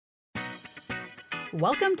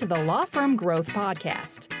Welcome to the Law Firm Growth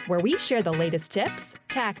Podcast, where we share the latest tips,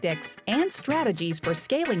 tactics, and strategies for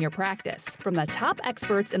scaling your practice from the top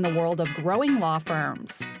experts in the world of growing law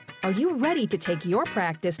firms. Are you ready to take your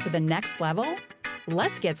practice to the next level?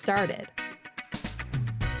 Let's get started.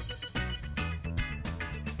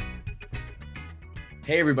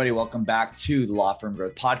 Hey, everybody. Welcome back to the Law Firm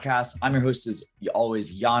Growth Podcast. I'm your host, as always,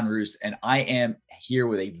 Jan Roos, and I am here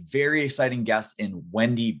with a very exciting guest in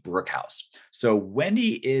Wendy Brookhouse. So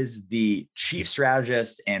Wendy is the chief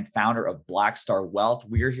strategist and founder of Black Star Wealth.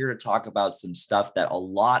 We are here to talk about some stuff that a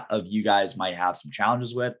lot of you guys might have some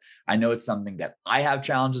challenges with. I know it's something that I have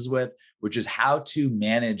challenges with, which is how to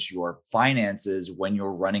manage your finances when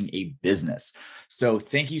you're running a business. So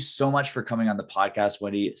thank you so much for coming on the podcast,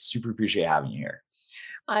 Wendy. Super appreciate having you here.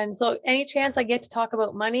 So any chance I get to talk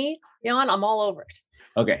about money, Jan, I'm all over it.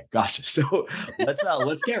 Okay, gotcha. So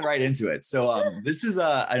let's get right into it. So this is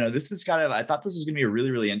I know this is kind of, I thought this was going to be a really,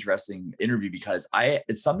 really interesting interview because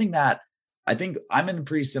it's something that I think I'm in a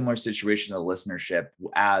pretty similar situation to the listenership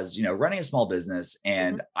as, running a small business.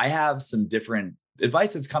 And I have some different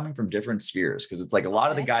advice that's coming from different spheres because it's like a lot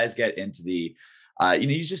of the guys get into the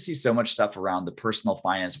you just see so much stuff around the personal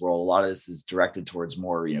finance world. A lot of this is directed towards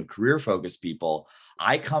more, career focused people.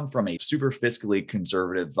 I come from a super fiscally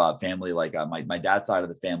conservative family. Like my dad's side of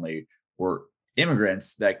the family were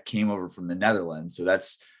immigrants that came over from the Netherlands. So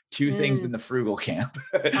that's two things in the frugal camp.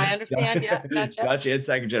 I understand. Yeah. Gotcha. Dutch and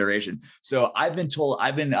second generation. So I've been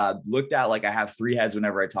looked at like I have three heads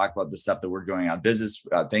whenever I talk about the stuff that we're going on business.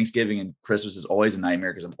 Thanksgiving and Christmas is always a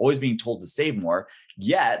nightmare because I'm always being told to save more.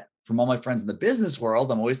 Yet from all my friends in the business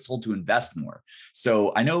world, I'm always told to invest more.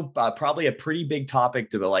 So I know probably a pretty big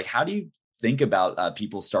topic to be like, how do you think about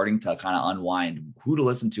people starting to kind of unwind who to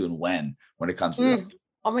listen to and when it comes to this?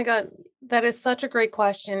 Oh my God, that is such a great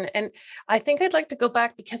question. And I think I'd like to go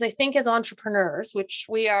back because I think as entrepreneurs, which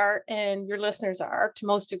we are and your listeners are to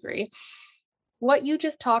most degree, what you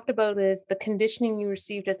just talked about is the conditioning you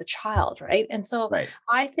received as a child, right? And so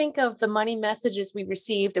I think of the money messages we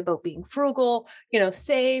received about being frugal,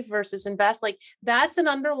 save versus invest. Like that's an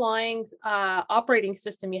underlying operating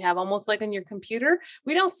system you have, almost like on your computer.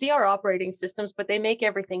 We don't see our operating systems, but they make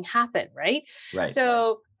everything happen, right?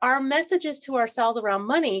 So our messages to ourselves around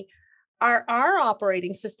money are our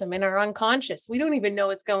operating system in our unconscious. We don't even know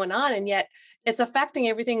what's going on, and yet it's affecting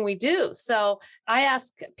everything we do. So I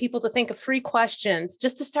ask people to think of three questions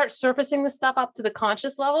just to start surfacing the stuff up to the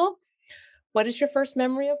conscious level. What is your first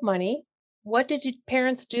memory of money? What did your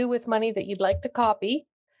parents do with money that you'd like to copy?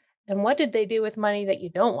 And what did they do with money that you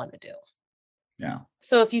don't want to do? Yeah.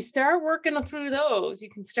 So if you start working through those, you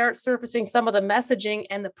can start surfacing some of the messaging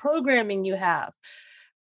and the programming you have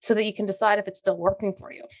so that you can decide if it's still working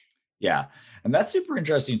for you. Yeah. And that's super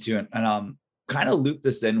interesting too. And kind of loop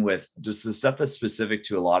this in with just the stuff that's specific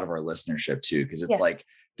to a lot of our listenership too, because it's like,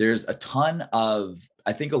 there's a ton of,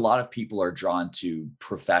 I think a lot of people are drawn to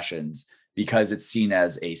professions because it's seen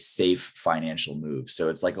as a safe financial move. So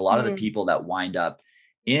it's like a lot of the people that wind up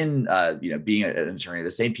in, being an attorney, the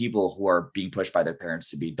same people who are being pushed by their parents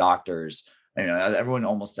to be doctors. Everyone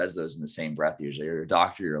almost says those in the same breath. Usually you're a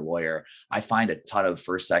doctor, you're a lawyer. I find a ton of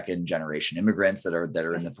first, second generation immigrants that are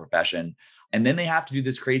in the profession. And then they have to do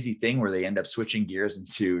this crazy thing where they end up switching gears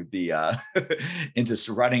into the,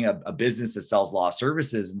 into running a business that sells law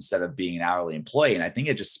services instead of being an hourly employee. And I think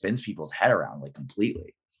it just spins people's head around like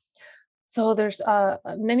completely. So there's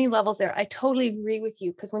many levels there. I totally agree with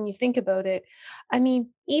you because when you think about it, I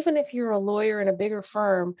mean, even if you're a lawyer in a bigger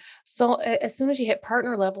firm, so as soon as you hit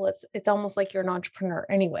partner level, it's almost like you're an entrepreneur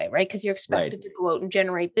anyway, right? Because you're expected to go out and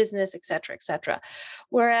generate business, et cetera, et cetera.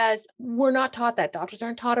 Whereas we're not taught that. Doctors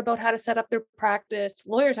aren't taught about how to set up their practice.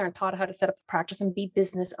 Lawyers aren't taught how to set up the practice and be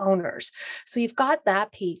business owners. So you've got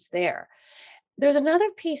that piece there. There's another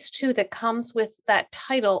piece too that comes with that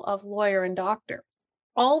title of lawyer and doctor.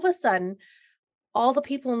 All of a sudden, all the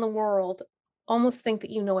people in the world almost think that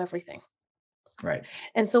you know everything. Right.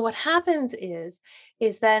 And so what happens is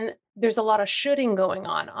then there's a lot of shoulding going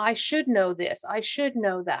on. I should know this. I should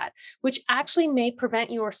know that, which actually may prevent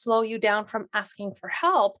you or slow you down from asking for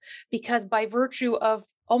help because by virtue of,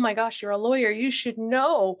 oh my gosh, you're a lawyer, you should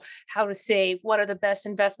know how to save, what are the best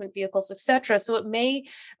investment vehicles, et cetera. So it may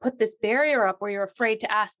put this barrier up where you're afraid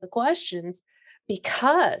to ask the questions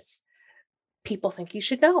because people think you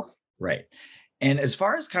should know. Right. And as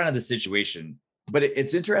far as kind of the situation, but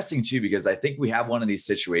it's interesting too, because I think we have one of these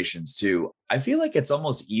situations too. I feel like it's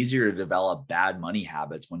almost easier to develop bad money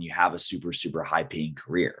habits when you have a super, super high paying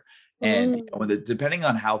career. And depending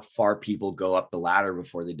on how far people go up the ladder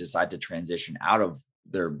before they decide to transition out of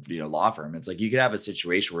law firm. It's like you could have a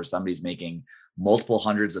situation where somebody's making multiple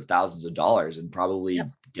hundreds of thousands of dollars and probably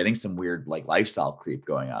getting some weird like lifestyle creep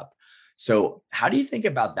going up. So how do you think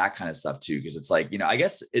about that kind of stuff too? Because it's like, I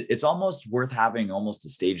guess it's almost worth having almost a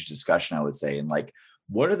staged discussion, I would say. And like,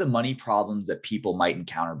 what are the money problems that people might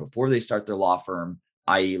encounter before they start their law firm,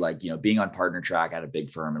 i.e. like, being on partner track at a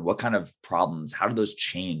big firm, and what kind of problems, how do those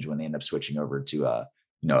change when they end up switching over to,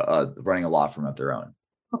 running a law firm of their own?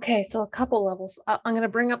 Okay, so a couple levels. I'm going to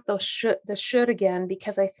bring up the should again,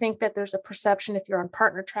 because I think that there's a perception if you're on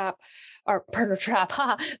partner trap.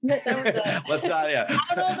 Ha, let's not. Yeah,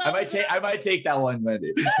 I might take that one,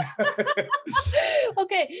 Wendy.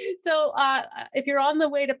 Okay, so if you're on the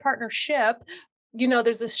way to partnership,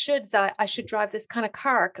 there's a shoulds. I should drive this kind of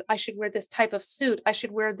car. I should wear this type of suit. I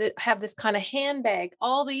should have this kind of handbag,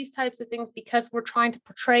 all these types of things, because we're trying to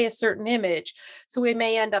portray a certain image. So we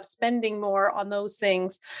may end up spending more on those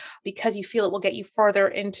things because you feel it will get you further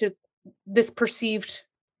into this perceived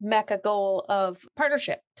mecca goal of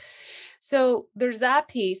partnership. So there's that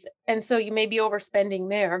piece. And so you may be overspending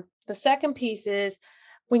there. The second piece is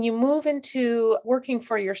when you move into working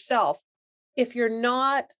for yourself, if you're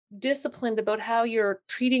not disciplined about how you're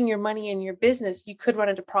treating your money in your business, you could run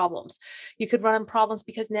into problems. You could run into problems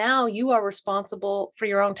because now you are responsible for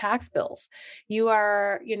your own tax bills. You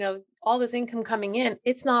are, all this income coming in,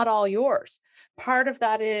 it's not all yours. Part of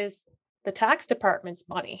that is the tax department's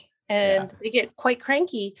money. And they get quite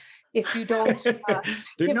cranky if you don't.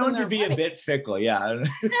 They're known to be a bit fickle. Yeah.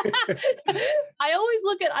 I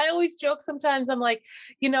always joke sometimes. I'm like,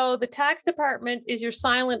 the tax department is your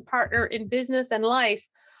silent partner in business and life,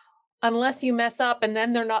 unless you mess up, and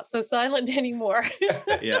then they're not so silent anymore.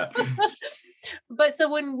 Yeah. But so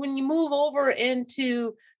when you move over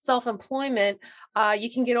into self-employment, you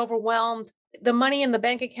can get overwhelmed. The money in the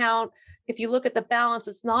bank account, if you look at the balance,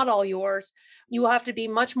 it's not all yours. You have to be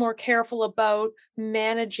much more careful about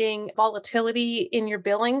managing volatility in your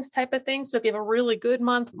billings type of thing. So if you have a really good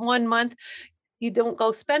month, 1 month, you don't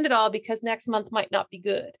go spend it all because next month might not be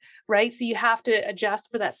good, right? So you have to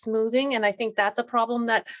adjust for that smoothing. And I think that's a problem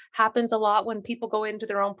that happens a lot when people go into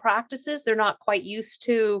their own practices. They're not quite used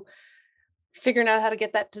to figuring out how to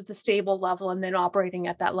get that to the stable level and then operating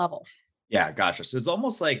at that level. Yeah, gotcha. So it's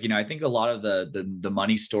almost like, I think a lot of the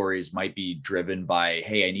money stories might be driven by,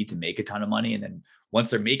 hey, I need to make a ton of money. And then once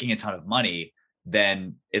they're making a ton of money,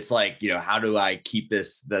 then it's like, how do I keep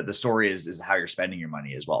this? The story is how you're spending your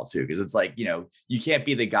money as well, too. Because it's like, you can't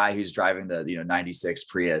be the guy who's driving the, 96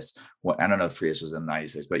 Prius. Well, I don't know if Prius was in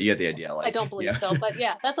 96, but you get the idea. Like, I don't believe so, but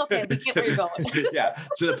yeah, that's okay. We get where you're going. Yeah.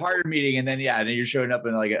 So the partner meeting, and then you're showing up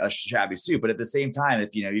in like a shabby suit. But at the same time,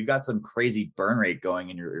 if, you've got some crazy burn rate going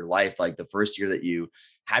in your life, like the first year that you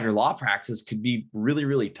have your law practice could be really,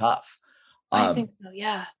 really tough. I think so.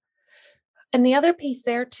 Yeah. And the other piece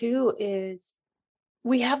there too is,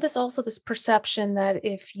 we have this perception that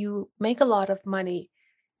if you make a lot of money,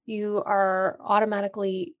 you are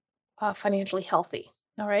automatically financially healthy.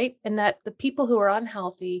 All right. And that the people who are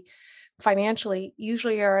unhealthy financially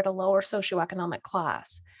usually are at a lower socioeconomic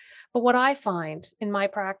class. But what I find in my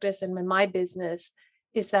practice and in my business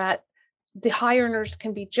is that the high earners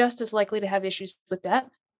can be just as likely to have issues with debt.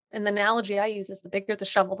 And the analogy I use is the bigger the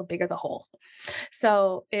shovel, the bigger the hole.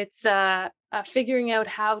 So it's figuring out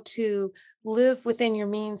how to live within your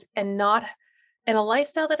means and a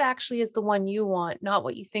lifestyle that actually is the one you want, not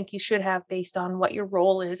what you think you should have based on what your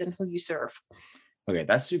role is and who you serve. Okay,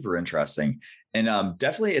 that's super interesting. And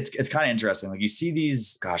definitely it's kind of interesting. Like you see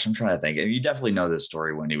these, gosh, I'm trying to think. And you definitely know this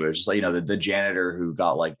story, Wendy, where it's just like, the janitor who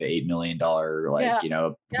got like the $8 million,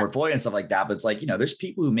 portfolio and stuff like that. But it's like, there's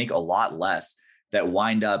people who make a lot less that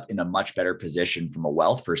wind up in a much better position from a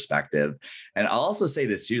wealth perspective. And I'll also say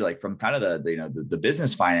this too, like from kind of the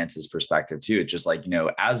business finances perspective too. It's just like,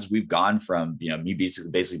 as we've gone from, me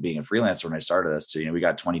basically being a freelancer when I started this to, we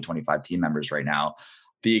got 25 team members right now.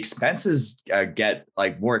 The expenses get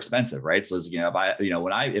like more expensive, right? So,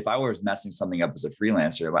 if I was messing something up as a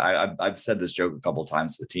freelancer, I've said this joke a couple of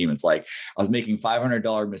times to the team. It's like I was making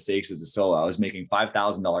 $500 mistakes as a solo. I was making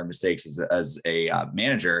 $5,000 mistakes as a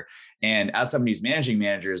manager. And as somebody who's managing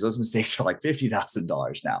managers, those mistakes are like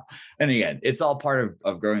 $50,000 now. And again, it's all part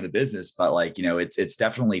of growing the business, but like, it's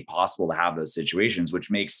definitely possible to have those situations,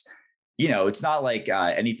 which makes, it's not like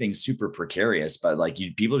anything super precarious, but like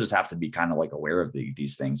people just have to be kind of like aware of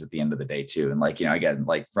these things at the end of the day too. And like, again,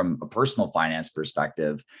 like from a personal finance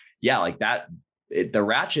perspective, like that, the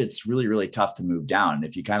ratchet's really, really tough to move down.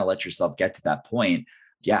 If you kind of let yourself get to that point,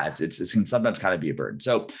 it can sometimes kind of be a burden.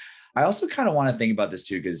 So I also kind of want to think about this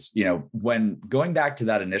too, because, when going back to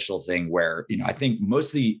that initial thing where, I think most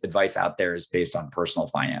of the advice out there is based on personal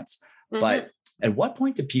finance, but At what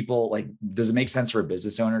point do people like, does it make sense for a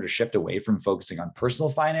business owner to shift away from focusing on personal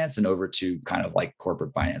finance and over to kind of like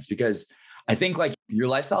corporate finance? Because I think like your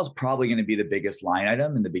lifestyle is probably going to be the biggest line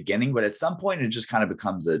item in the beginning, but at some point it just kind of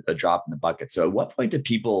becomes a drop in the bucket. So at what point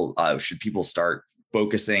should people start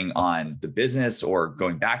focusing on the business or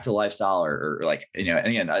going back to lifestyle or like, and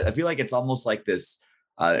again, I feel like it's almost like this,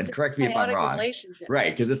 and correct me if I'm wrong,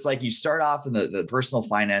 right? Because it's like you start off and the personal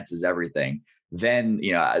finance is everything. Then,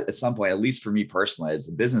 at some point, at least for me personally, it's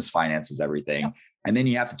the business finance is everything. Yep. And then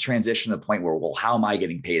you have to transition to the point where, well, how am I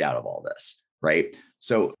getting paid out of all this? Right.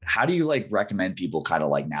 So how do you like recommend people kind of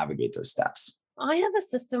like navigate those steps? I have a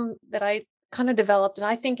system that I kind of developed, and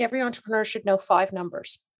I think every entrepreneur should know 5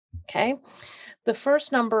 numbers. Okay. The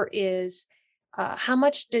first number is how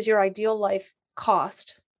much does your ideal life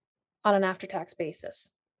cost on an after-tax basis,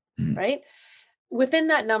 right? Within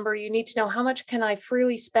that number, you need to know how much can I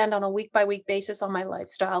freely spend on a week-by-week basis on my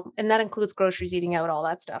lifestyle. And that includes groceries, eating out, all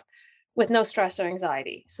that stuff with no stress or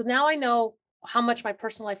anxiety. So now I know how much my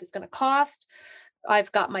personal life is going to cost.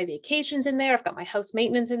 I've got my vacations in there. I've got my house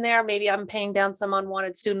maintenance in there. Maybe I'm paying down some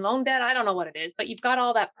unwanted student loan debt. I don't know what it is, but you've got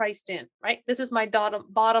all that priced in, right? This is my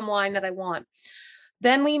bottom line that I want.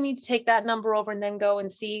 Then we need to take that number over and then go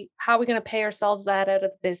and see how we're going to pay ourselves that out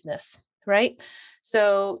of the business, right?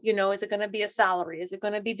 So, is it going to be a salary? Is it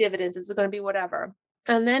going to be dividends? Is it going to be whatever?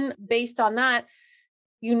 And then based on that,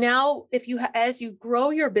 as you grow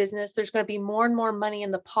your business, there's going to be more and more money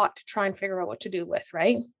in the pot to try and figure out what to do with,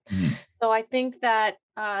 right? Mm-hmm. So I think that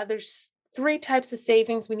there's 3 types of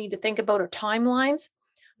savings we need to think about, or timelines,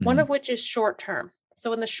 one of which is short term.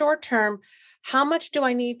 So in the short term, how much do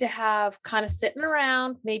I need to have kind of sitting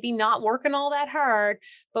around, maybe not working all that hard,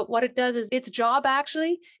 but what it does is its job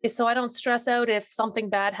actually is so I don't stress out if something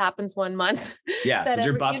bad happens one month. Yeah, it's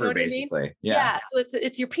your buffer basically. I mean? Yeah. So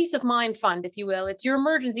it's your peace of mind fund, if you will. It's your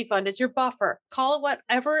emergency fund. It's your buffer. Call it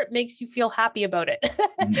whatever it makes you feel happy about it.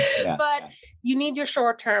 But you need your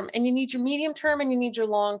short term, and you need your medium term, and you need your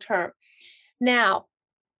long term. Now,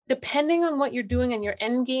 depending on what you're doing and your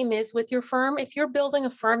end game is with your firm, if you're building a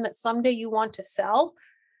firm that someday you want to sell,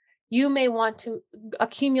 you may want to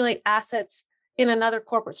accumulate assets in another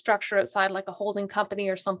corporate structure outside, like a holding company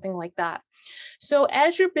or something like that. So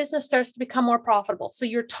as your business starts to become more profitable, so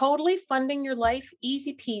you're totally funding your life,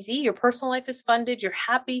 easy peasy, your personal life is funded, you're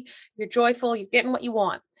happy, you're joyful, you're getting what you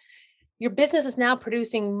want. Your business is now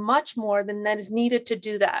producing much more than that is needed to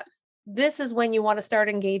do that. This is when you want to start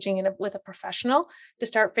engaging with a professional to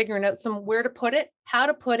start figuring out where to put it, how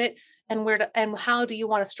to put it, and how do you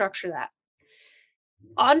want to structure that.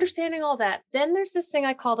 Understanding all that, then there's this thing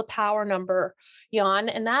I call the power number, Jan,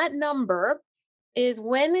 and that number is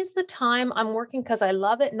when is the time I'm working because I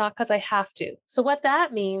love it, not because I have to. So what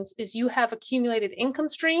that means is you have accumulated income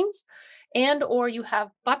streams or you have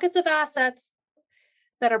buckets of assets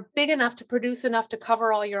that are big enough to produce enough to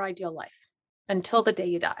cover all your ideal life until the day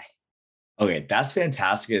you die. Okay, that's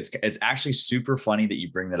fantastic. It's actually super funny that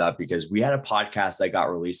you bring that up, because we had a podcast that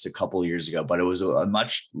got released a couple of years ago, but it was a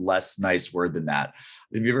much less nice word than that.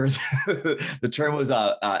 Have you ever, the term was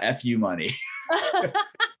FU money.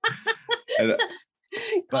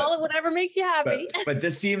 Call it whatever makes you happy. But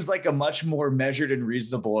this seems like a much more measured and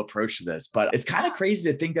reasonable approach to this. But it's kind of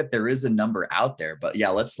crazy to think that there is a number out there. But yeah,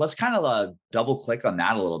 let's kind of double click on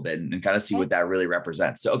that a little bit and kind of see what that really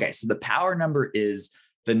represents. So, okay, so the power number is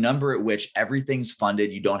the number at which everything's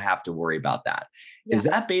funded. You don't have to worry about that. Yeah. Is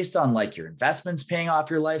that based on like your investments paying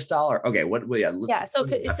off your lifestyle, or okay, so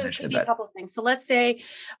it could be a couple of things. So let's say,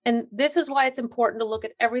 and this is why it's important to look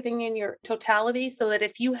at everything in your totality, so that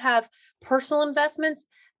if you have personal investments,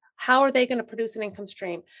 how are they going to produce an income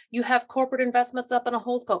stream? You have corporate investments up in a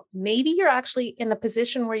holdco. Maybe you're actually in a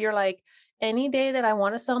position where you're like, any day that I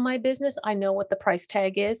want to sell my business, I know what the price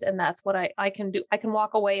tag is, and that's what I can do. I can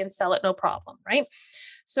walk away and sell it, no problem, right?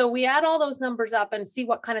 So we add all those numbers up and see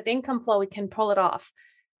what kind of income flow we can pull it off.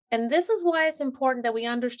 And this is why it's important that we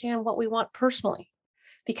understand what we want personally,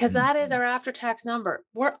 because that is our after-tax number.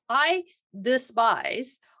 Where I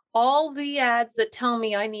despise all the ads that tell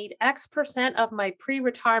me I need X% of my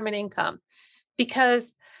pre-retirement income,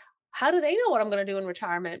 because how do they know what I'm going to do in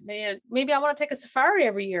retirement? Man, maybe I want to take a safari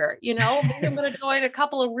every year. Maybe I'm going to join a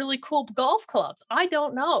couple of really cool golf clubs. I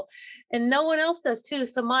don't know. And no one else does too.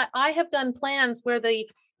 So I have done plans where the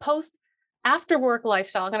post after work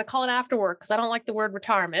lifestyle, I'm going to call it after work because I don't like the word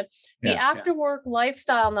retirement. The after work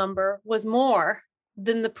lifestyle number was more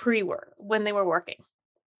than the pre-work when they were working,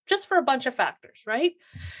 just for a bunch of factors, right?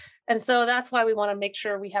 And so that's why we want to make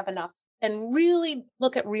sure we have enough and really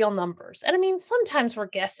look at real numbers. And I mean, sometimes we're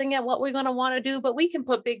guessing at what we're going to want to do, but we can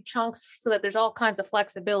put big chunks so that there's all kinds of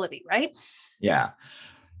flexibility, right? Yeah.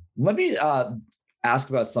 Let me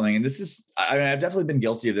ask about something. And this is, I mean, I've definitely been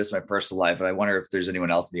guilty of this in my personal life. And I wonder if there's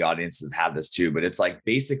anyone else in the audience that's had this too, but it's like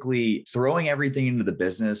basically throwing everything into the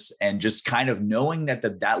business and just kind of knowing that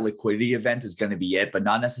that liquidity event is going to be it, but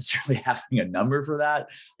not necessarily having a number for that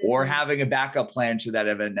or having a backup plan should that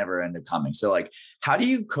event never end up coming. So like, how do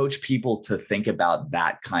you coach people to think about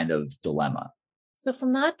that kind of dilemma? So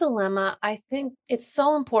from that dilemma, I think it's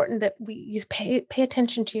so important that you pay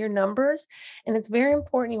attention to your numbers. And it's very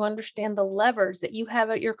important you understand the levers that you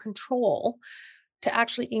have at your control to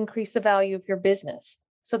actually increase the value of your business.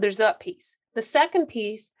 So there's that piece. The second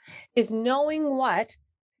piece is knowing what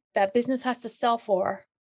that business has to sell for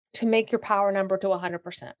to make your power number to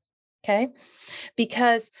 100%. Okay.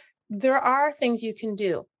 Because there are things you can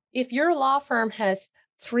do. If your law firm has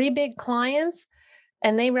 3 big clients,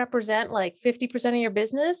 and they represent like 50% of your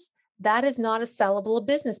business, that is not a sellable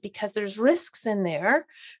business because there's risks in there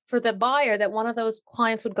for the buyer that one of those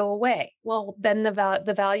clients would go away. Well, then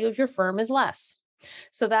the value of your firm is less.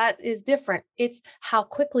 So that is different. It's how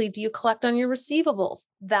quickly do you collect on your receivables?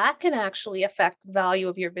 That can actually affect the value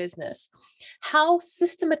of your business. How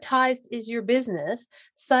systematized is your business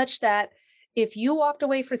such that if you walked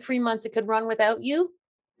away for 3 months, it could run without you?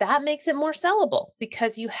 That makes it more sellable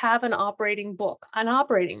because you have an operating book, an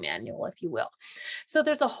operating manual, if you will. So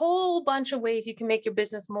there's a whole bunch of ways you can make your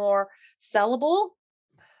business more sellable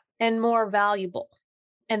and more valuable.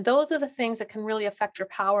 And those are the things that can really affect your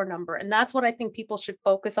power number. And that's what I think people should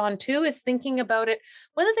focus on too, is thinking about it,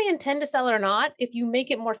 whether they intend to sell it or not. If you make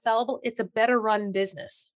it more sellable, it's a better run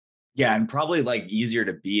business. Yeah, and probably like easier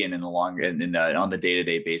to be in the long and on the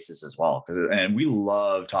day-to-day basis as well. And we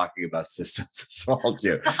love talking about systems as well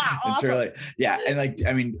too. Awesome. Really, yeah. And like,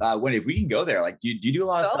 I mean, when if we can go there, like, do you do a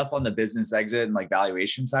lot of stuff on the business exit and like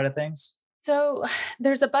valuation side of things? So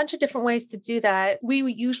there's a bunch of different ways to do that. We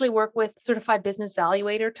usually work with certified business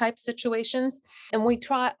valuator type situations, and we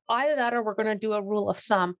try either that or we're going to do a rule of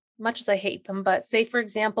thumb, much as I hate them. But say, for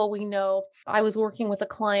example, we know I was working with a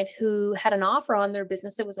client who had an offer on their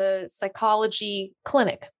business. It was a psychology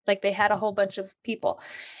clinic, like they had a whole bunch of people.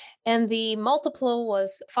 And the multiple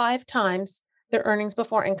was 5 times their earnings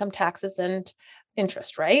before income taxes and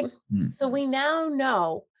interest, right? Mm-hmm. So we now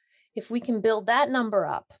know if we can build that number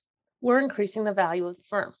up, we're increasing the value of the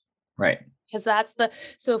firm. Right. Because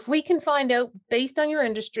so if we can find out based on your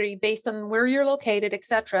industry, based on where you're located, et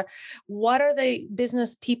cetera, what are the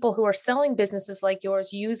business people who are selling businesses like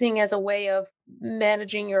yours using as a way of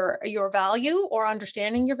managing your value or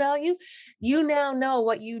understanding your value, you now know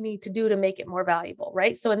what you need to do to make it more valuable,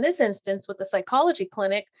 right? So in this instance, with the psychology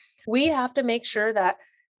clinic, we have to make sure that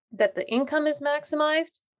the income is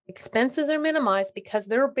maximized, expenses are minimized because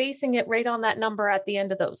they're basing it right on that number at the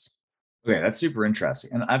end of those. Okay, that's super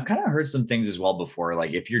interesting. And I've kind of heard some things as well before.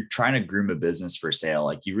 Like if you're trying to groom a business for sale,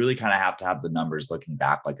 like you really kind of have to have the numbers looking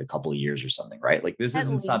back like a couple of years or something, right? Like this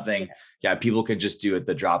isn't something, people could just do at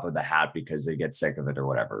the drop of the hat because they get sick of it or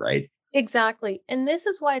whatever, right? Exactly. And this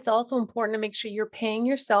is why it's also important to make sure you're paying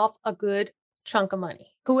yourself a good chunk of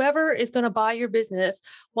money. Whoever is going to buy your business,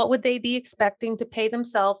 what would they be expecting to pay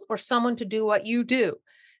themselves or someone to do what you do?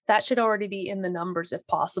 That should already be in the numbers if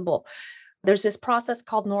possible. There's this process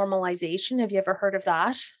called normalization. Have you ever heard of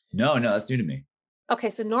that? No, that's new to me. Okay,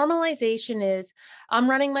 so normalization is I'm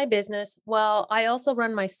running my business. Well, I also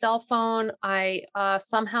run my cell phone. I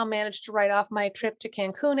somehow managed to write off my trip to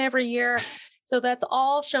Cancun every year. So that's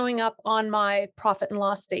all showing up on my profit and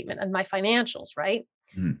loss statement and my financials, right?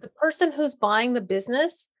 Mm-hmm. The person who's buying the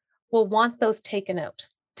business will want those taken out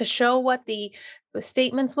to show what the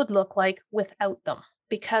statements would look like without them,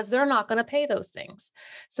 because they're not going to pay those things.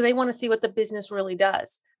 So they want to see what the business really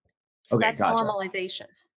does. So that's gotcha. Normalization.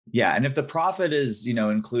 Yeah. And if the profit is,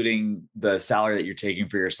 including the salary that you're taking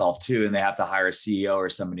for yourself too, and they have to hire a CEO or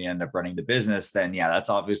somebody to end up running the business, then that's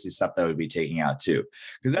obviously stuff that would be taking out too.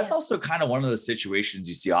 Because that's also kind of one of those situations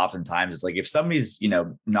you see oftentimes. It's like if somebody's,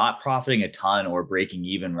 not profiting a ton or breaking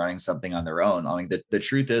even running something on their own, I mean, the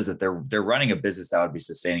truth is that they're running a business that would be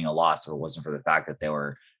sustaining a loss if it wasn't for the fact that they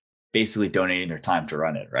were basically donating their time to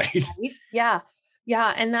run it, right? Yeah.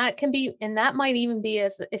 Yeah. And that might even be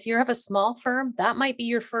as if you have a small firm, that might be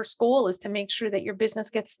your first goal, is to make sure that your business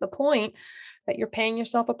gets to the point that you're paying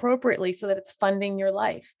yourself appropriately so that it's funding your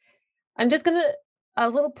life. A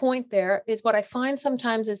little point there is what I find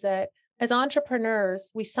sometimes is that as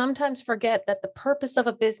entrepreneurs, we sometimes forget that the purpose of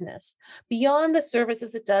a business, beyond the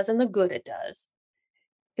services it does and the good it does,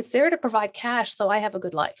 it's there to provide cash so I have a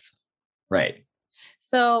good life. Right.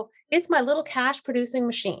 So it's my little cash producing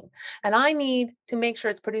machine, and I need to make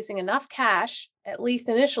sure it's producing enough cash, at least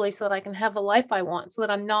initially, so that I can have the life I want, so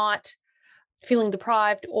that I'm not feeling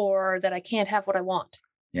deprived or that I can't have what I want.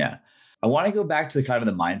 Yeah. I want to go back to the kind of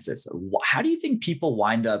the mindsets. How do you think people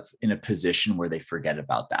wind up in a position where they forget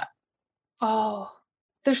about that? Oh,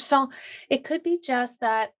 it could be just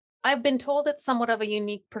that I've been told it's somewhat of a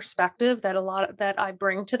unique perspective that a lot of, that I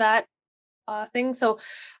bring to that thing. So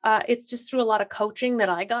it's just through a lot of coaching that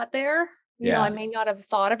I got there. I Yeah. may not have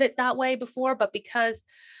thought of it that way before, but because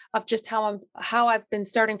of just how I've been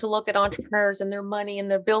starting to look at entrepreneurs and their money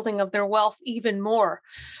and their building of their wealth even more,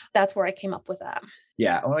 that's where I came up with that.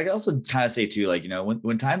 Yeah. Well, I can also kind of say too, like,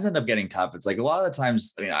 when times end up getting tough, it's like a lot of the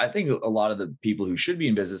times, I mean, I think a lot of the people who should be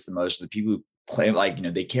in business the most are the people who claim like,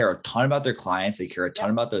 they care a ton about their clients, they care a ton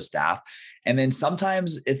Yep. about their staff. And then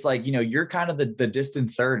sometimes it's like, you're kind of the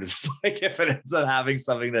distant third. It's like if it ends up having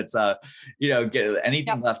something that's, get anything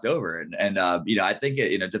Yep. left over. I think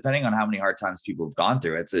depending on how many hard times people have gone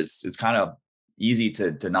through, it's kind of easy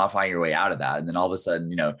to not find your way out of that. And then all of a sudden,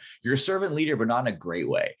 you're a servant leader, but not in a great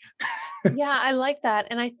way. Yeah, I like that.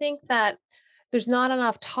 And I think that there's not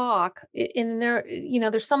enough talk in there.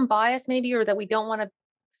 There's some bias maybe, or that we don't want to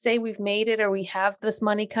say we've made it or we have this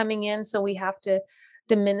money coming in. So we have to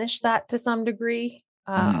diminish that to some degree.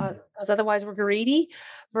 Mhm. Because otherwise we're greedy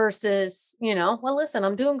versus, well, listen,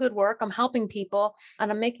 I'm doing good work, I'm helping people,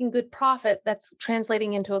 and I'm making good profit that's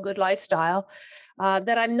translating into a good lifestyle.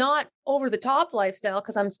 That I'm not over the top lifestyle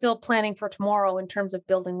because I'm still planning for tomorrow in terms of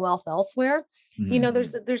building wealth elsewhere.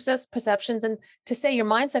 Mhm. There's just perceptions, and to say your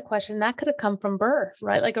mindset question, that could have come from birth,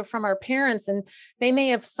 right? Like from our parents, and they may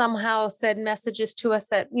have somehow said messages to us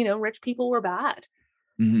that, rich people were bad.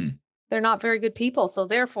 Mhm. They're not very good people. So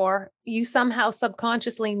therefore, you somehow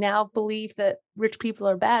subconsciously now believe that rich people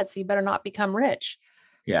are bad. So you better not become rich.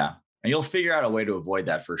 Yeah. And you'll figure out a way to avoid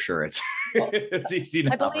that for sure. It's Well, it's easy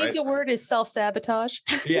I now, believe right? the word is self-sabotage.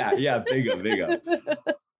 Yeah, yeah, bingo, bingo.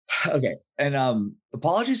 Okay. And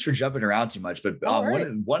apologies for jumping around too much, but No one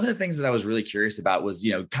worries. of one of the things that I was really curious about was,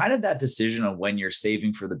 kind of that decision on when you're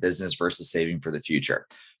saving for the business versus saving for the future.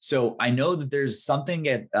 So I know that there's something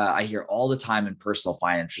that I hear all the time in personal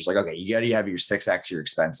finance. It's like, okay, you got to have your 6x your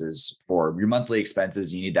expenses for your monthly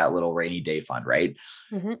expenses. You need that little rainy day fund, right?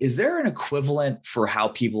 Mhm. Is there an equivalent for how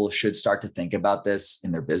people should start to think about this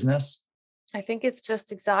in their business? I think it's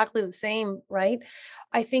just exactly the same, right?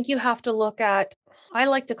 I think you have to look at, I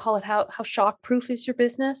like to call it how shock proof is your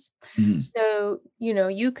business. Mhm. So,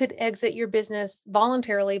 you could exit your business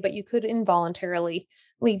voluntarily, but you could involuntarily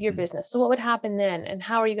leave your Mhm. business. So what would happen then? And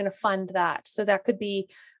how are you going to fund that? So that could be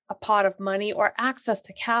a pot of money or access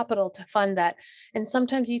to capital to fund that. And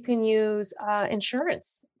sometimes you can use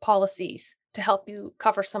insurance policies to help you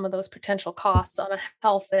cover some of those potential costs on a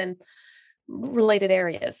health and related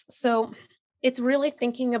areas. So it's really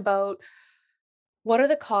thinking about, what are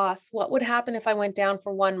the costs? What would happen if I went down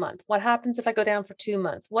for 1 month? What happens if I go down for 2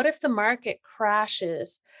 months? What if the market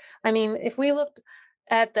crashes? I mean, if we looked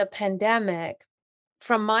at the pandemic,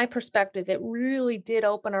 from my perspective, it really did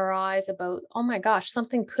open our eyes about, oh my gosh,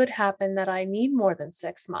 something could happen that I need more than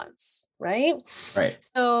 6 months, right? Right.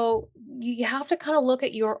 So you have to kind of look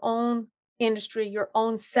at your own industry, your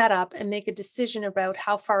own setup, and make a decision about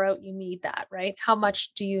how far out you need that, right? How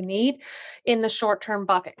much do you need in the short term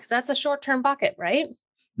bucket? Because that's a short term bucket, right?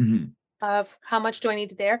 Mhm. Of how much do I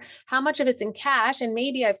need there? How much of it's in cash? And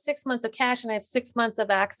maybe I have 6 months of cash and I have 6 months of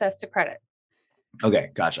access to credit. Okay,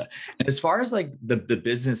 gotcha. And as far as like the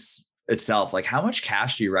business itself, like how much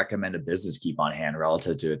cash do you recommend a business keep on hand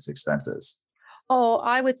relative to its expenses? Oh,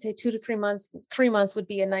 I would say 2 to 3 months. 3 months would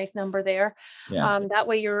be a nice number there. Yeah. That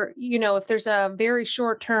way if there's a very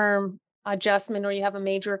short term adjustment or you have a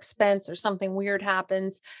major expense or something weird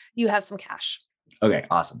happens, you have some cash. Okay,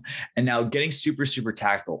 awesome. And now getting super, super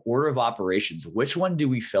tactical, order of operations, which one do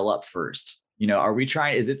we fill up first? Are we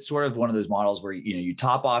trying, is it sort of one of those models where, you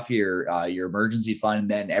top off your emergency fund,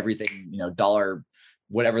 and then everything, dollar,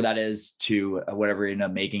 whatever that is to whatever,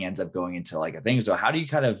 making ends up going into like a thing. So how do you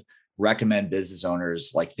kind of recommend business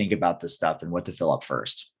owners like think about this stuff and what to fill up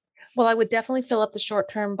first? Well, I would definitely fill up the short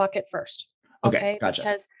term bucket first. Okay, Okay. gotcha.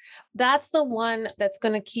 Because that's the one that's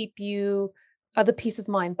going to keep you, the peace of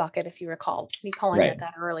mind bucket, if you recall me calling it Right.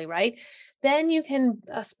 that early, right? Then you can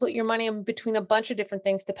split your money in between a bunch of different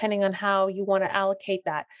things depending on how you want to allocate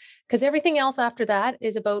that. Because everything else after that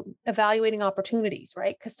is about evaluating opportunities,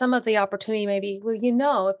 right? Because some of the opportunity may be,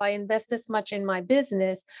 well, if I invest this much in my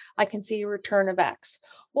business, I can see a return of X.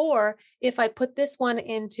 Or if I put this one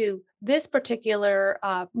into this particular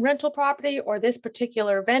rental property or this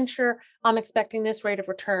particular venture, I'm expecting this rate of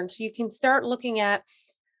return. So you can start looking at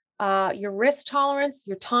your risk tolerance,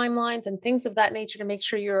 your timelines, and things of that nature to make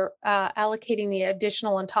sure you're allocating the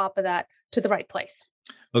additional on top of that to the right place.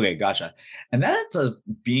 Okay, gotcha. And that's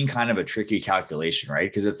being kind of a tricky calculation, right?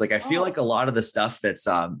 Because it's like I feel like a lot of the stuff that's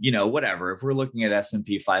whatever. If we're looking at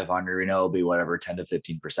S&P 500, it'll be whatever 10 to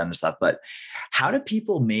 15% of stuff. But how do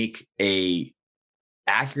people make a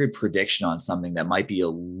accurate prediction on something that might be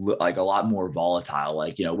like a lot more volatile?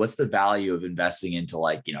 Like, what's the value of investing into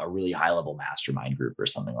like, a really high level mastermind group or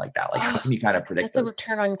something like that? Like, how can you kind of predict that's a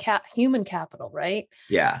return on human capital, right?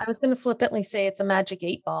 Yeah. I was going to flippantly say it's a magic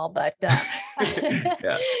 8-ball, but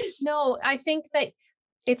yeah. No, I think that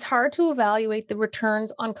it's hard to evaluate the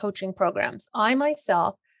returns on coaching programs. I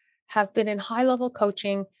myself have been in high level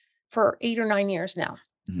coaching for 8 or 9 years now.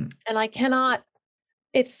 Mm-hmm. And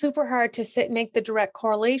it's super hard to make the direct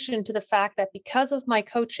correlation to the fact that because of my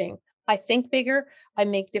coaching, I think bigger, I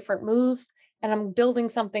make different moves, and I'm building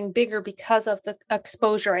something bigger because of the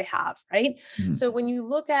exposure I have, right? Mm-hmm. So when you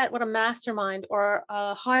look at what a mastermind or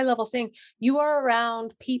a high level thing, you are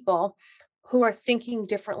around people who are thinking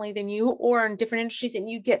differently than you or in different industries, and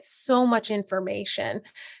you get so much information.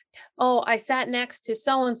 Oh, I sat next to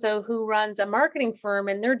so-and-so who runs a marketing firm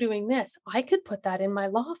and they're doing this. I could put that in my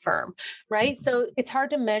law firm, right? Mm-hmm. So it's hard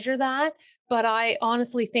to measure that, but I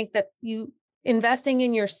honestly think that investing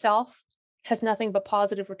in yourself has nothing but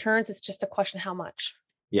positive returns. It's just a question how much.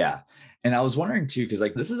 Yeah. And I was wondering too, because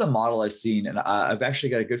like this is a model I've seen, and I've actually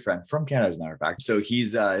got a good friend from Canada, as a matter of fact. So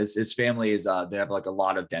he's his family is they have like a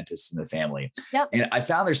lot of dentists in the family. Yeah. And I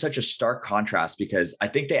found there's such a stark contrast because I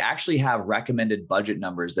think they actually have recommended budget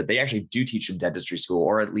numbers that they actually do teach in dentistry school,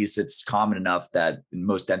 or at least it's common enough that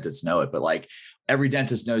most dentists know it. But like every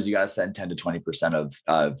dentist knows you got to spend 10 to 20%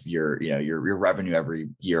 of your revenue every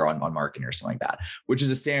year on marketing or something like that, which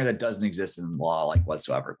is a standard that doesn't exist in law like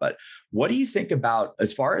whatsoever. But what do you think about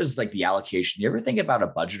as far as like the allocation? You ever think about a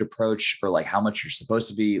budget approach or like how much you're supposed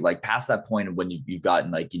to be like past that point when you've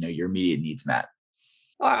gotten like, your immediate needs met?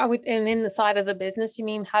 And in the side of the business, you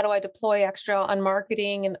mean, how do I deploy extra on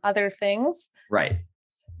marketing and other things? Right.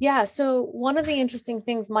 Yeah. So one of the interesting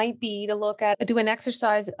things might be to do an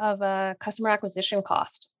exercise of a customer acquisition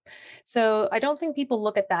cost. So I don't think people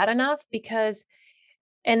look at that enough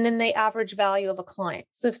and then the average value of a client.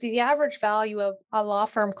 So if the average value of a law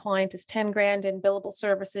firm client is 10 grand in billable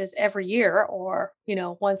services every year, or,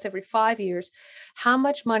 once every 5 years, how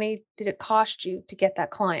much money did it cost you to get that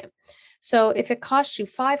client? So if it costs you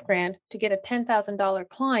 5 grand to get a $10,000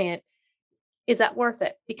 client, is that worth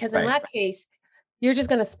it? Because in that case, you're just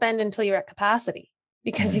going to spend until you're at capacity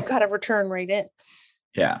because you've got a return right in.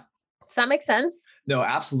 Yeah. Does that make sense? No,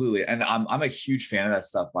 absolutely. And I'm a huge fan of that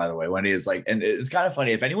stuff, by the way. Wendy is like, and it's kind of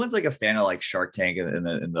funny if anyone's like a fan of like Shark Tank in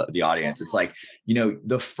the audience, it's like,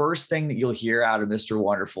 the first thing that you'll hear out of Mr.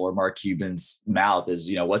 Wonderful or Mark Cuban's mouth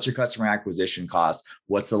is, what's your customer acquisition cost?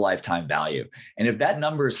 What's the lifetime value? And if that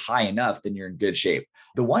number is high enough, then you're in good shape.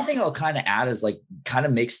 The one thing I'll kind of add is like kind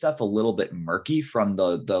of make stuff a little bit murky from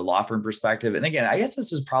the law firm perspective. And again, I guess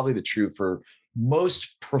this is probably the truth for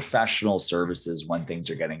most professional services when things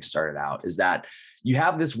are getting started out, is that you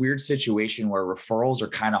have this weird situation where referrals are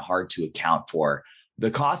kind of hard to account for.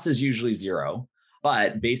 The cost is usually zero,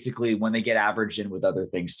 but basically when they get averaged in with other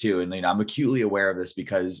things too, and I'm acutely aware of this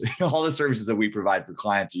because all the services that we provide for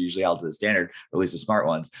clients are usually held to the standard, or at least the smart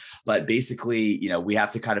ones. But basically, we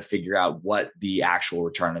have to kind of figure out what the actual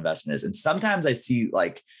return on investment is. And sometimes I see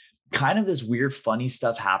like kind of this weird, funny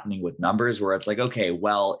stuff happening with numbers where it's like, okay,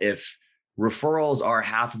 well, if referrals are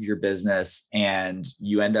half of your business and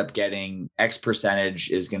you end up getting X percentage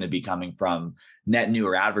is going to be coming from net new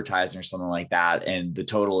or advertising or something like that, and the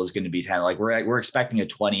total is going to be 10, like we're expecting a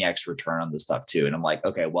 20x return on this stuff too. And I'm like,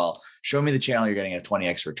 okay, well, show me the channel you're getting a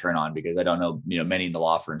 20x return on, because I don't know, many in the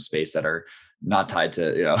law firm space that are not tied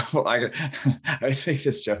to, I think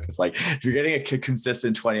this joke is like, if you're getting a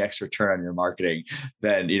consistent 20x return on your marketing,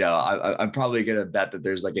 then, I'm probably going to bet that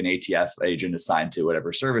there's like an ATF agent assigned to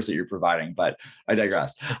whatever service that you're providing, but I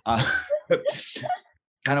digress.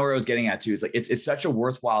 Kind of where I was getting at too, is like, it's such a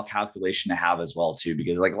worthwhile calculation to have as well too,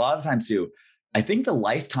 because like a lot of times too, I think the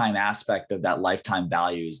lifetime aspect of that lifetime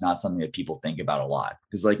value is not something that people think about a lot.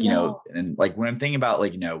 Because like, and like when I'm thinking about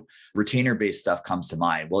like, retainer-based stuff comes to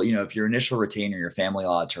mind. Well, if your initial retainer, your family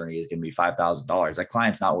law attorney is going to be $5,000, that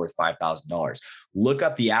client's not worth $5,000. Look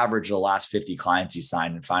up the average of the last 50 clients you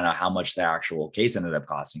signed and find out how much the actual case ended up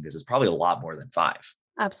costing, because it's probably a lot more than 5.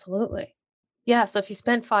 Absolutely. Yeah. So if you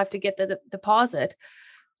spent 5 to get the deposit,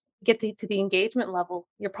 get to the engagement level,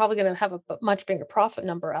 you're probably going to have a much bigger profit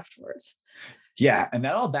number afterwards. Yeah. And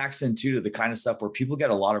that all backs into the kind of stuff where people get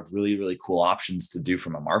a lot of really, really cool options to do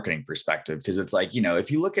from a marketing perspective. Because it's like, if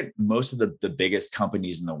you look at most of the biggest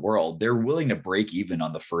companies in the world, they're willing to break even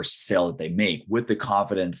on the first sale that they make with the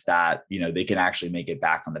confidence that, they can actually make it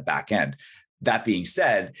back on the back end. That being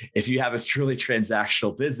said, if you have a truly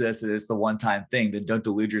transactional business and it's the one-time thing, then don't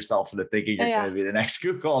delude yourself into thinking you're going to be the next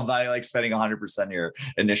Google by like spending 100% of your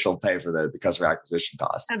initial pay for the customer acquisition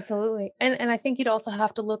cost. Absolutely. And I think you'd also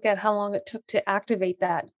have to look at how long it took to activate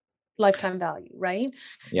that lifetime value, right?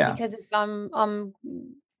 Yeah. Because if I'm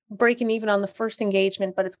breaking even on the first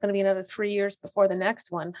engagement, but it's going to be another 3 years before the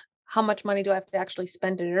next one, how much money do I have to actually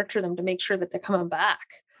spend to nurture them to make sure that they're coming back?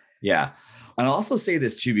 Yeah. And I'll also say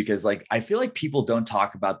this too, because like, I feel like people don't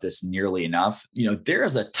talk about this nearly enough. There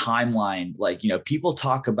is a timeline, like, people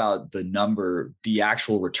talk about the number, the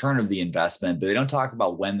actual return of the investment, but they don't talk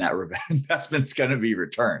about when that investment's going to be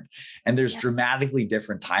returned. And there's dramatically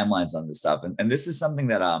different timelines on this stuff. And this is something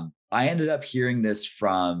that, I ended up hearing this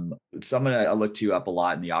from someone I look to up a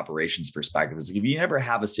lot in the operations perspective. Is like, if you never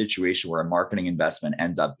have a situation where a marketing investment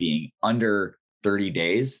ends up being under 30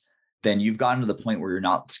 days, then you've gotten to the point where you're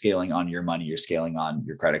not scaling on your money, you're scaling on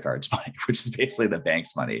your credit card's money, which is basically the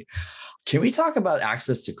bank's money. Can we talk about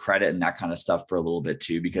access to credit and that kind of stuff for a little bit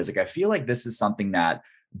too? Because like, I feel like this is something that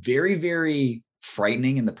very, very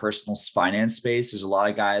frightening in the personal finance space. There's a lot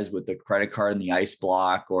of guys with the credit card and the ice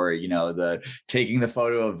block, or, the taking the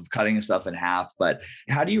photo of cutting stuff in half. But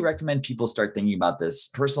how do you recommend people start thinking about this,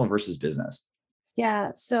 personal versus business?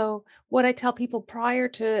 Yeah. So what I tell people prior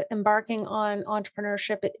to embarking on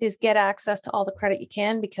entrepreneurship is get access to all the credit you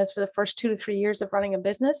can, because for the first 2 to 3 years of running a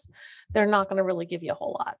business, they're not going to really give you a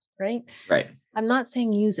whole lot. Right. Right. I'm not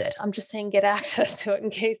saying use it. I'm just saying get access to it in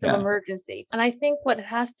case of emergency. And I think what it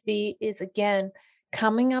has to be is, again,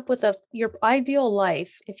 coming up with your ideal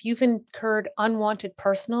life. If you've incurred unwanted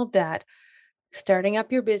personal debt, starting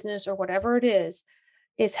up your business or whatever it is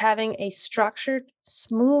having a structured,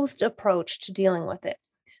 smoothed approach to dealing with it.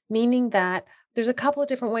 Meaning that there's a couple of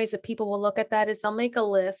different ways that people will look at that. Is they'll make a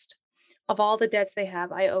list of all the debts they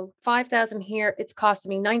have. I owe $5,000 here. It's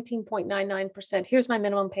costing me 19.99%. Here's my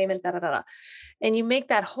minimum payment, da, da, da, da. And you make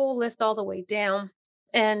that whole list all the way down.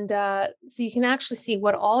 And so you can actually see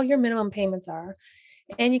what all your minimum payments are.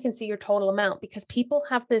 And you can see your total amount, because people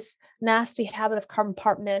have this nasty habit of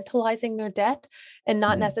compartmentalizing their debt and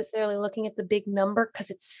not necessarily looking at the big number because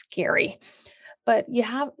it's scary. But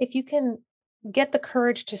if you can get the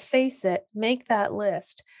courage to face it, make that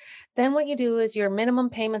list, then what you do is your minimum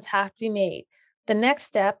payments have to be made. The next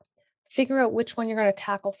step, figure out which one you're going to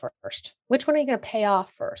tackle first. Which one are you going to pay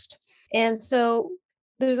off first? And so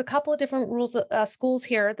there's a couple of different rules, schools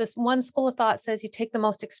here. This one school of thought says you take the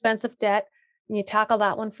most expensive debt and you tackle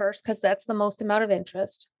that one first because that's the most amount of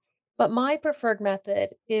interest. But my preferred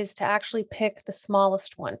method is to actually pick the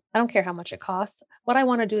smallest one. I don't care how much it costs. What I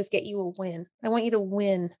want to do is get you a win. I want you to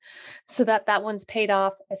win so that one's paid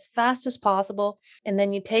off as fast as possible. And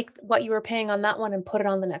then you take what you were paying on that one and put it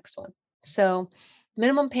on the next one. So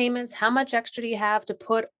minimum payments, how much extra do you have to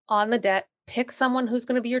put on the debt? Pick someone who's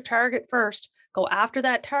going to be your target first. Go after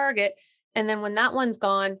that target. And then when that one's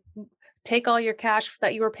gone, take all your cash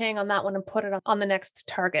that you were paying on that one and put it on the next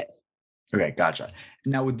target. Okay, gotcha.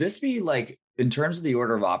 Now, would this be like, in terms of the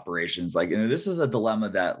order of operations, like, this is a dilemma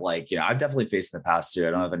that like, I've definitely faced in the past too.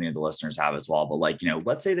 I don't know if any of the listeners have as well, but like,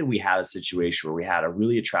 let's say that we had a situation where we had a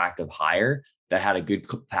really attractive hire that had a good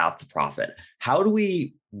path to profit. How do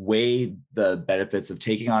we weigh the benefits of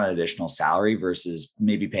taking on an additional salary versus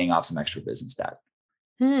maybe paying off some extra business debt?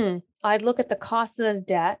 I'd look at the cost of the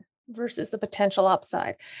debt versus the potential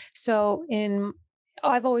upside. So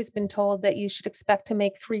I've always been told that you should expect to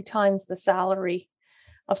make 3 times the salary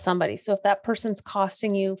of somebody. So if that person's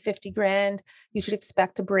costing you 50 grand, you should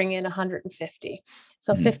expect to bring in 150.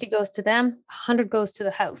 So 50 goes to them, 100 goes to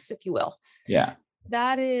the house, if you will. Yeah.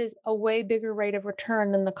 That is a way bigger rate of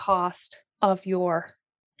return than the cost of your.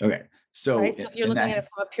 Okay. So right? If you're looking at it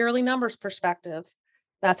from a purely numbers perspective,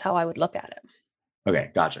 that's how I would look at it.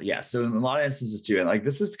 Okay, gotcha. Yeah. So in a lot of instances too, and like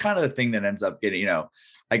this is kind of the thing that ends up getting,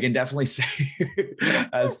 I can definitely say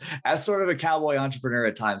as sort of a cowboy entrepreneur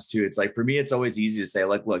at times too, it's like, for me, it's always easy to say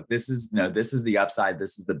like, look, this is the upside.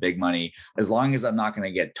 This is the big money, as long as I'm not going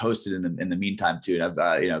to get toasted in the meantime too. And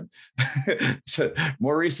I've,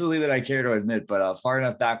 more recently than I care to admit, but far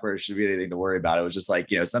enough backwards should be anything to worry about. It was just like,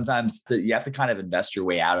 sometimes you have to kind of invest your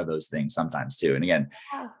way out of those things sometimes too. And again,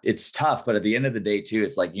 it's tough, but at the end of the day too,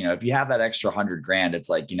 it's like, if you have that extra 100 grand, it's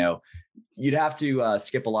like, you'd have to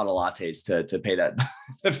skip a lot of lattes to pay that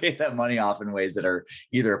to pay that money off in ways that are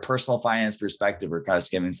either a personal finance perspective or kind of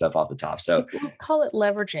skimming stuff off the top. So we call it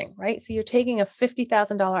leveraging, right? So you're taking a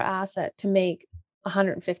 $50,000 asset to make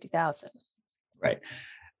 $150,000. Right.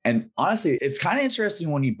 And honestly, it's kind of interesting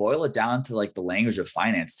when you boil it down to like the language of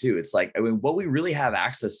finance too. It's like, I mean, what we really have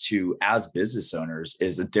access to as business owners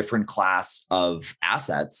is a different class of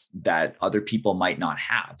assets that other people might not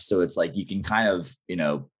have. So it's like, you can kind of,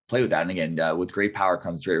 play with that. And again, with great power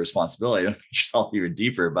comes great responsibility. I don't yourself even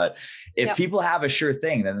deeper, but if people have a sure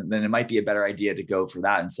thing, then it might be a better idea to go for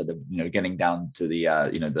that instead of, getting down to the,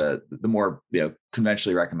 the more,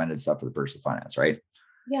 conventionally recommended stuff for the personal finance, right?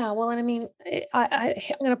 Yeah, well, and I mean, I'm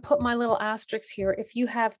going to put my little asterisk here. If you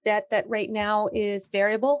have debt that right now is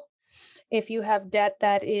variable, if you have debt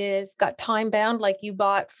that is got time bound, like you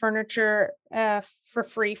bought furniture for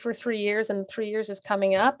free for 3 years and 3 years is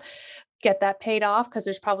coming up, get that paid off because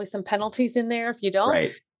there's probably some penalties in there if you don't.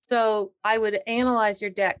 Right. So I would analyze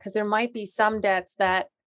your debt because there might be some debts that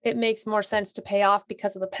it makes more sense to pay off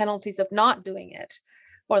because of the penalties of not doing it,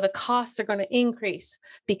 or the costs are going to increase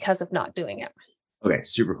because of not doing it. Okay,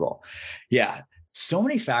 super cool. Yeah, so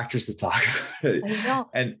many factors to talk about. I know.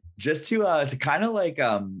 And just to kind of like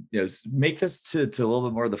make this to a little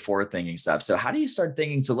bit more of the forward thinking stuff. So how do you start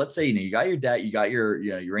thinking? So let's say you got your debt, you got your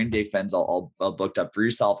your rainy day funds all booked up for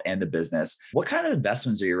yourself and the business. What kind of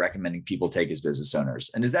investments are you recommending people take as business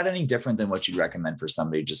owners? And is that any different than what you'd recommend for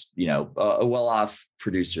somebody just a well-off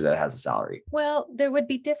producer that has a salary? Well, there would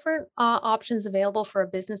be different options available for a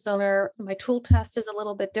business owner. My tool test is a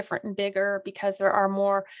little bit different and bigger because there are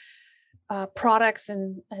more products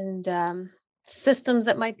and systems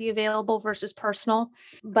that might be available versus personal.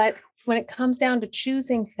 But when it comes down to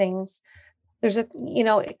choosing things, there's I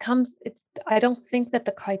don't think that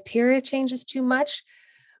the criteria changes too much.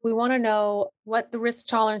 We want to know what the risk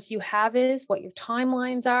tolerance you have is, what your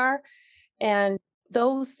timelines are, and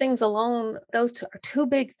those things alone, those two are two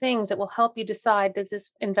big things that will help you decide, does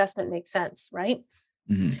this investment make sense, right?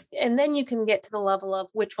 Mm-hmm. And then you can get to the level of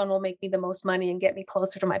which one will make me the most money and get me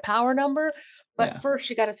closer to my power number. But first,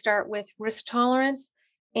 you got to start with risk tolerance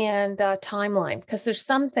and timeline, because there's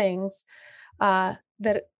some things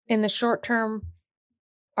that in the short term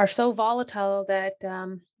are so volatile that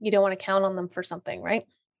you don't want to count on them for something, right?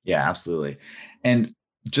 Yeah, absolutely. And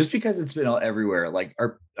just because it's been everywhere, like,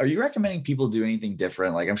 are you recommending people do anything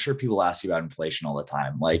different? Like, I'm sure people ask you about inflation all the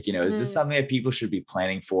time. Like, is this something that people should be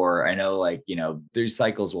planning for? I know, like, these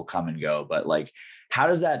cycles will come and go, but like, how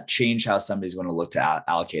does that change how somebody's going to look to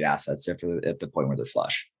allocate assets at the point where they're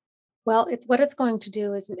flush? Well, it's going to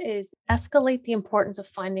do is escalate the importance of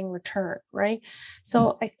finding return, right?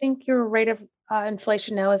 So I think your rate of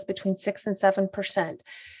inflation now is between 6 and 7%.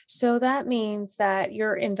 So that means that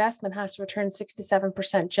your investment has to return 6 to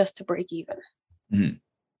 7% just to break even. Mm-hmm.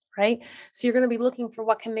 Right? So you're going to be looking for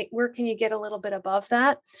where can you get a little bit above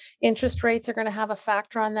that? Interest rates are going to have a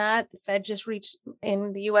factor on that. The Fed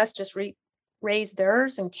in the US raised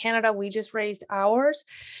theirs. In Canada, we just raised ours.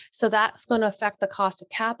 So that's going to affect the cost of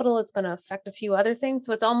capital. It's going to affect a few other things.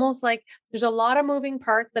 So it's almost like there's a lot of moving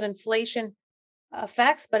parts that inflation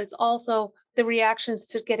affects, but it's also the reactions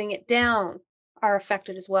to getting it down are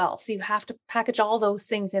affected as well. So you have to package all those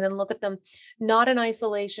things in and look at them, not in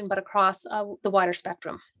isolation, but across the wider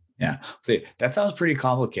spectrum. Yeah. See, that sounds pretty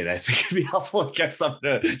complicated. I think it'd be helpful to get someone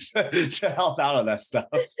to help out on that stuff.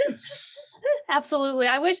 Absolutely.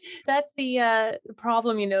 I wish that's the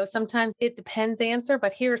problem, sometimes it depends answer,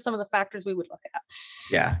 but here are some of the factors we would look at.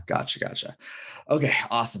 Yeah. Gotcha. Okay.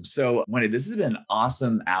 Awesome. So Wendy, this has been an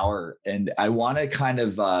awesome hour, and I want to kind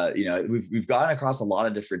of, we've gotten across a lot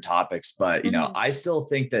of different topics, but, I still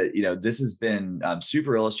think that, this has been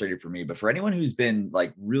super illustrative for me, but for anyone who's been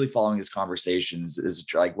like really following these conversations is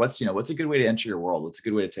like, what's a good way to enter your world? What's a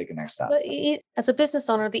good way to take the next step? As a business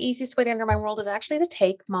owner, the easiest way to enter my world is actually to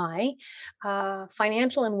take my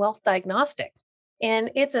financial and wealth diagnostic.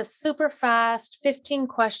 And it's a super fast 15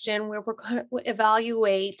 question where we're going to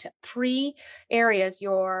evaluate 3 areas: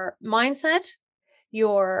 your mindset,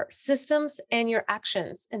 your systems, and your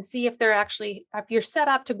actions, and see if you're set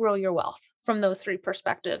up to grow your wealth from those 3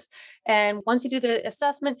 perspectives. And once you do the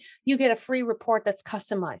assessment, you get a free report that's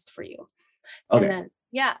customized for you. Okay.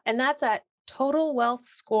 And that's at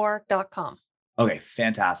totalwealthscore.com. Okay,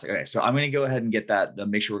 fantastic. Okay, so I'm going to go ahead and get that.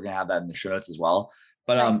 Make sure we're going to have that in the show notes as well.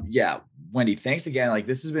 But nice. Wendy, thanks again. Like,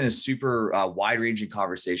 this has been a super wide-ranging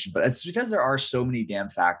conversation, but it's because there are so many damn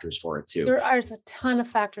factors for it too. There are a ton of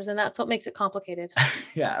factors, and that's what makes it complicated.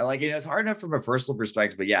 Yeah, like, it's hard enough from a personal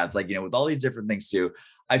perspective, but yeah, it's like, with all these different things too,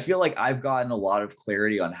 I feel like I've gotten a lot of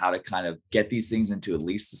clarity on how to kind of get these things into at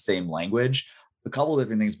least the same language, a couple of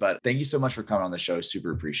different things. But thank you so much for coming on the show.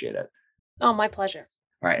 Super appreciate it. Oh, my pleasure.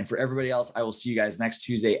 All right. And for everybody else, I will see you guys next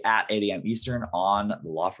Tuesday at 8 a.m. Eastern on the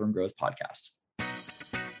Law Firm Growth Podcast.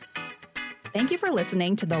 Thank you for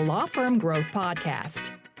listening to the Law Firm Growth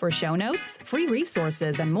Podcast. For show notes, free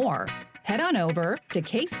resources, and more, head on over to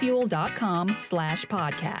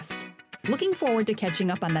casefuel.com/podcast. Looking forward to catching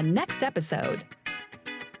up on the next episode.